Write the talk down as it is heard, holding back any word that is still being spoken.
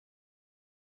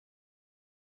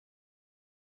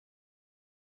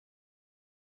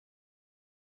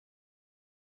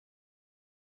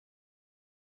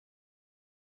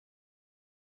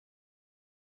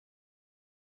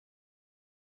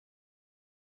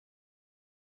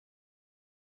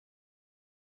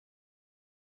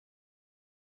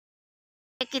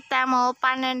Kita mau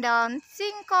panen daun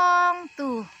singkong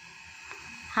tuh.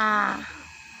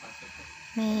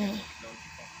 Nih.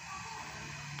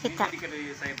 Kita.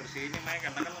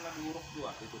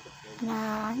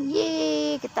 Nah,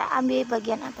 kita ambil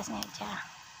bagian atasnya aja.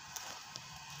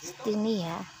 Ini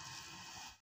ya.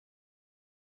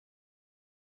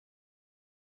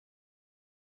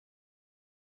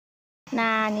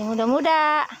 Nah, ini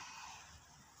muda-muda.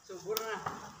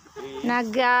 Nah,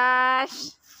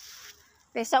 guys.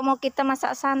 Besok mau kita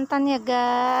masak santan ya,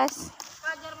 guys.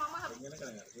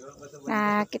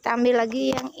 Nah, kita ambil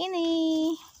lagi yang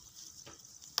ini.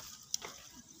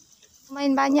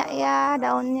 Lumayan banyak ya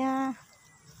daunnya.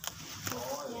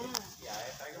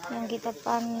 Yang kita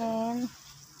panen.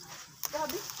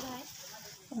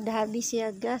 Udah habis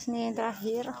ya, guys, nih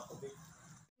terakhir.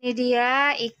 Ini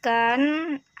dia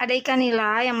ikan, ada ikan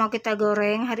nila yang mau kita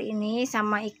goreng hari ini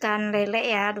sama ikan lele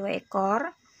ya, 2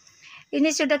 ekor. Ini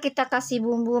sudah kita kasih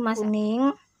bumbu mas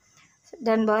kuning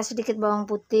dan bawa sedikit bawang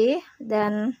putih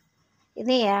dan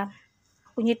ini ya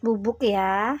kunyit bubuk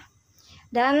ya,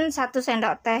 dan 1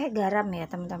 sendok teh garam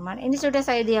ya teman-teman. Ini sudah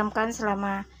saya diamkan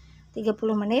selama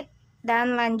 30 menit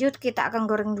dan lanjut kita akan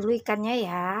goreng dulu ikannya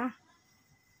ya.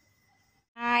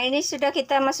 Nah, ini sudah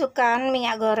kita masukkan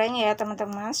minyak goreng ya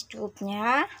teman-teman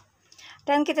secukupnya,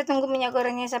 dan kita tunggu minyak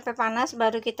gorengnya sampai panas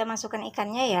baru kita masukkan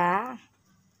ikannya ya.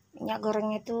 Minyak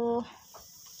gorengnya tuh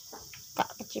gak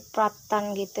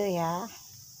kecipratan gitu ya.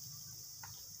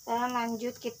 Dan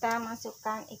lanjut kita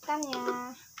masukkan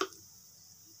ikannya.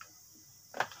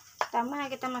 Pertama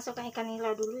kita masukkan ikan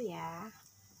nila dulu ya.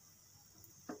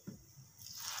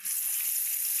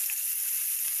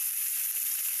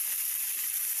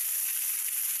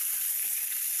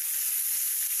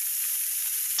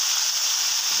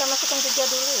 Kita masukkan juga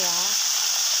dulu ya.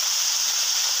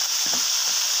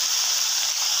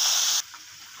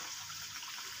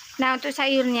 Nah, untuk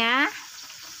sayurnya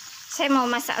saya mau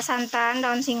masak santan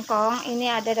daun singkong. Ini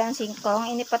ada daun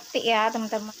singkong, ini petik ya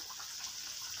teman-teman.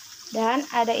 Dan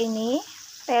ada ini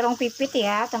terong pipit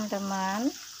ya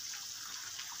teman-teman.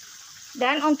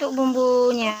 Dan untuk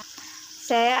bumbunya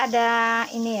saya ada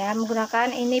ini ya,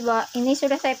 menggunakan ini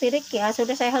sudah saya pirik ya,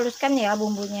 sudah saya haluskan ya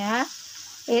bumbunya.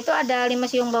 Yaitu ada 5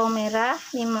 siung bawang merah,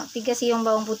 3 siung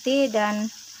bawang putih, dan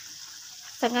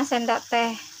setengah sendok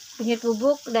teh kunyit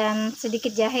bubuk dan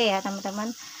sedikit jahe ya teman-teman.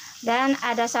 Dan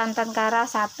ada santan kara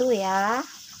 1 ya.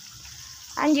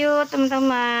 Lanjut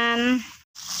teman-teman.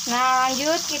 Nah,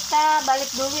 lanjut kita balik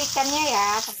dulu ikannya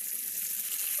ya.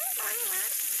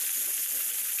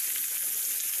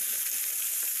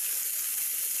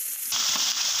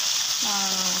 Nah,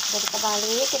 sudah kita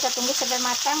balik, kita tunggu sampai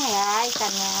matang ya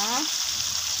ikannya.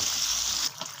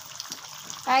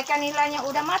 Nah, ikan nilanya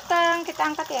udah matang,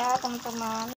 kita angkat ya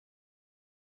teman-teman.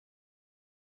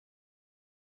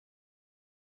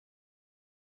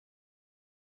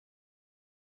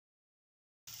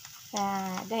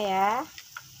 Nah, ada ya.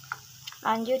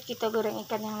 Lanjut kita goreng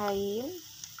ikan yang lain.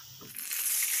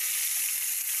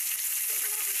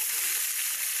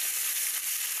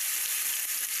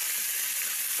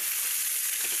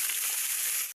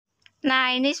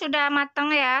 Nah, ini sudah matang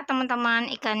ya teman-teman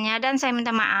ikannya, dan saya minta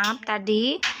maaf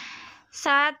tadi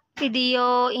saat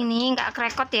video ini nggak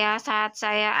kerekot ya saat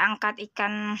saya angkat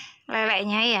ikan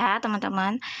lelenya ya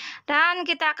teman-teman. Dan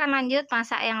kita akan lanjut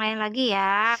masak yang lain lagi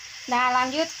ya. Nah,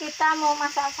 lanjut kita mau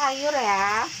masak sayur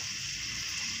ya.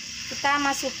 Kita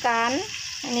masukkan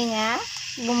ininya,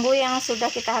 bumbu yang sudah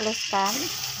kita haluskan.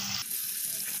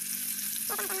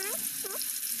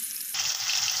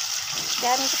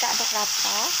 Dan kita aduk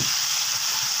rata.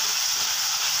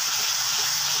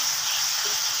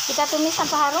 Kita tumis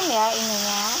sampai harum ya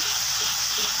ininya,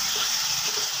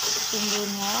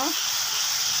 bumbunya.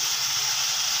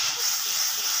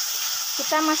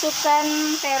 Kita masukkan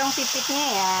terong pipitnya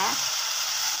ya.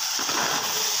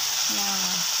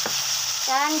 Nah,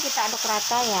 dan kita aduk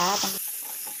rata ya.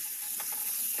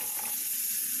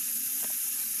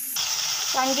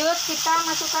 Lanjut kita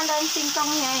masukkan daun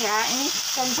singkongnya ya. Ini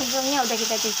daun singkongnya udah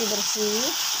kita cuci bersih.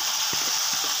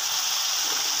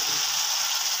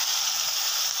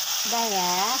 Udah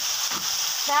ya.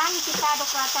 Dan kita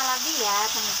aduk rata lagi ya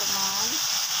teman-teman.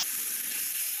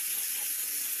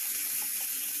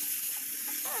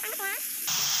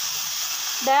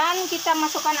 Dan kita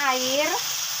masukkan air.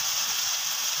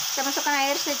 Kita masukkan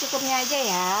air secukupnya aja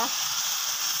ya.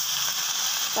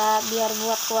 Kita biar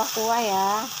buat kuah-kuah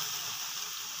ya.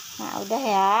 Nah, udah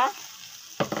ya.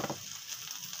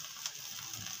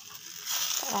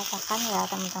 Ratakan ya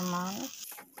teman-teman.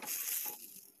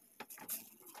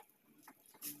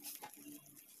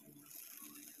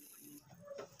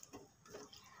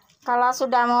 Kalau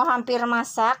sudah mau hampir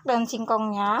masak daun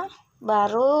singkongnya,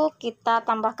 baru kita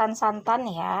tambahkan santan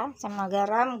ya, sama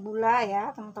garam, gula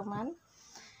ya teman-teman.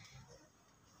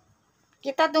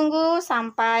 Kita tunggu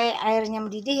sampai airnya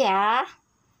mendidih ya.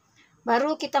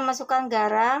 Baru kita masukkan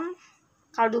garam,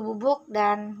 kaldu bubuk,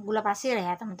 dan gula pasir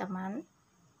ya teman-teman.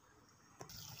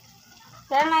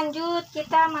 Dan lanjut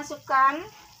kita masukkan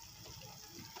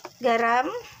garam,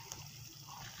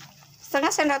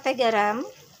 setengah sendok teh garam,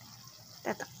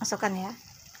 kita masukkan ya.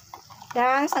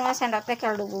 Dan setengah sendok teh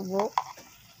kaldu bubuk.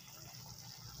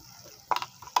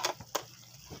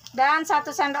 Dan 1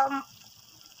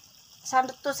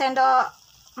 sendok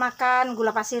makan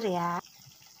gula pasir ya.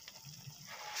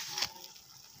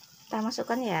 Kita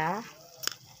masukkan ya.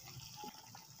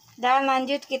 Dan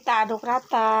lanjut kita aduk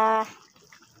rata.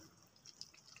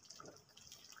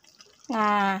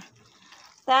 Nah,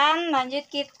 dan lanjut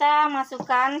kita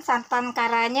masukkan santan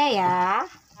karanya ya.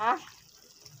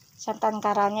 Santan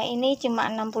karanya ini cuma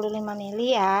 65 ml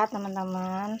ya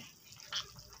teman-teman.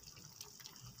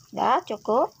 Udah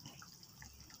cukup.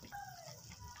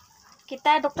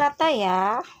 Kita aduk rata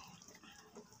ya.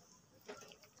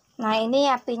 Nah, ini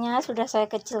apinya sudah saya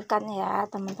kecilkan ya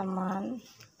teman-teman,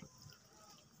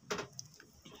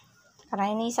 karena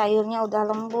ini sayurnya udah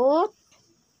lembut.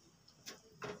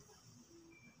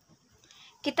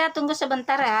 Kita tunggu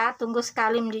sebentar ya, tunggu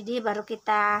sekali mendidih baru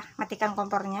kita matikan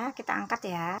kompornya, kita angkat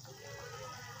ya.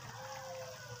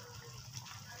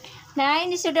 Nah,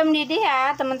 ini sudah mendidih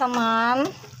ya teman-teman,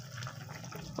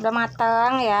 udah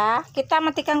matang ya. Kita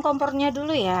matikan kompornya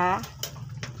dulu ya,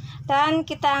 dan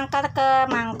kita angkat ke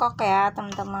mangkok ya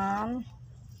teman-teman.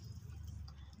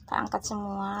 Kita angkat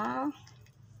semua,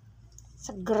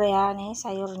 seger ya nih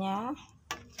sayurnya,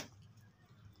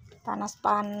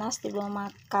 panas-panas dibawa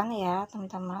makan ya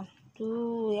teman-teman.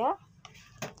 Tuh ya,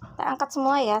 kita angkat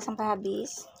semua ya sampai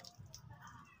habis.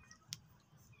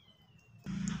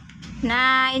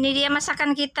 Nah, ini dia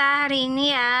masakan kita hari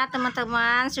ini ya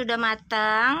teman-teman, sudah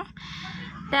matang.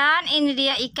 Dan ini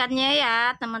dia ikannya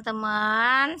ya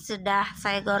teman-teman, sudah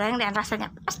saya goreng dan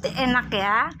rasanya pasti enak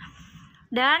ya.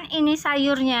 Dan ini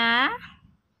sayurnya,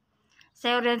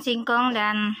 sayur dan singkong,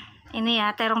 dan ini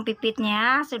ya terong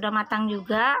pipitnya sudah matang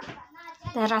juga,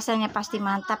 dan rasanya pasti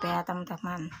mantap ya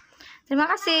teman-teman. Terima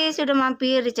kasih sudah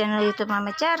mampir di channel YouTube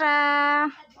Mama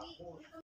Carra.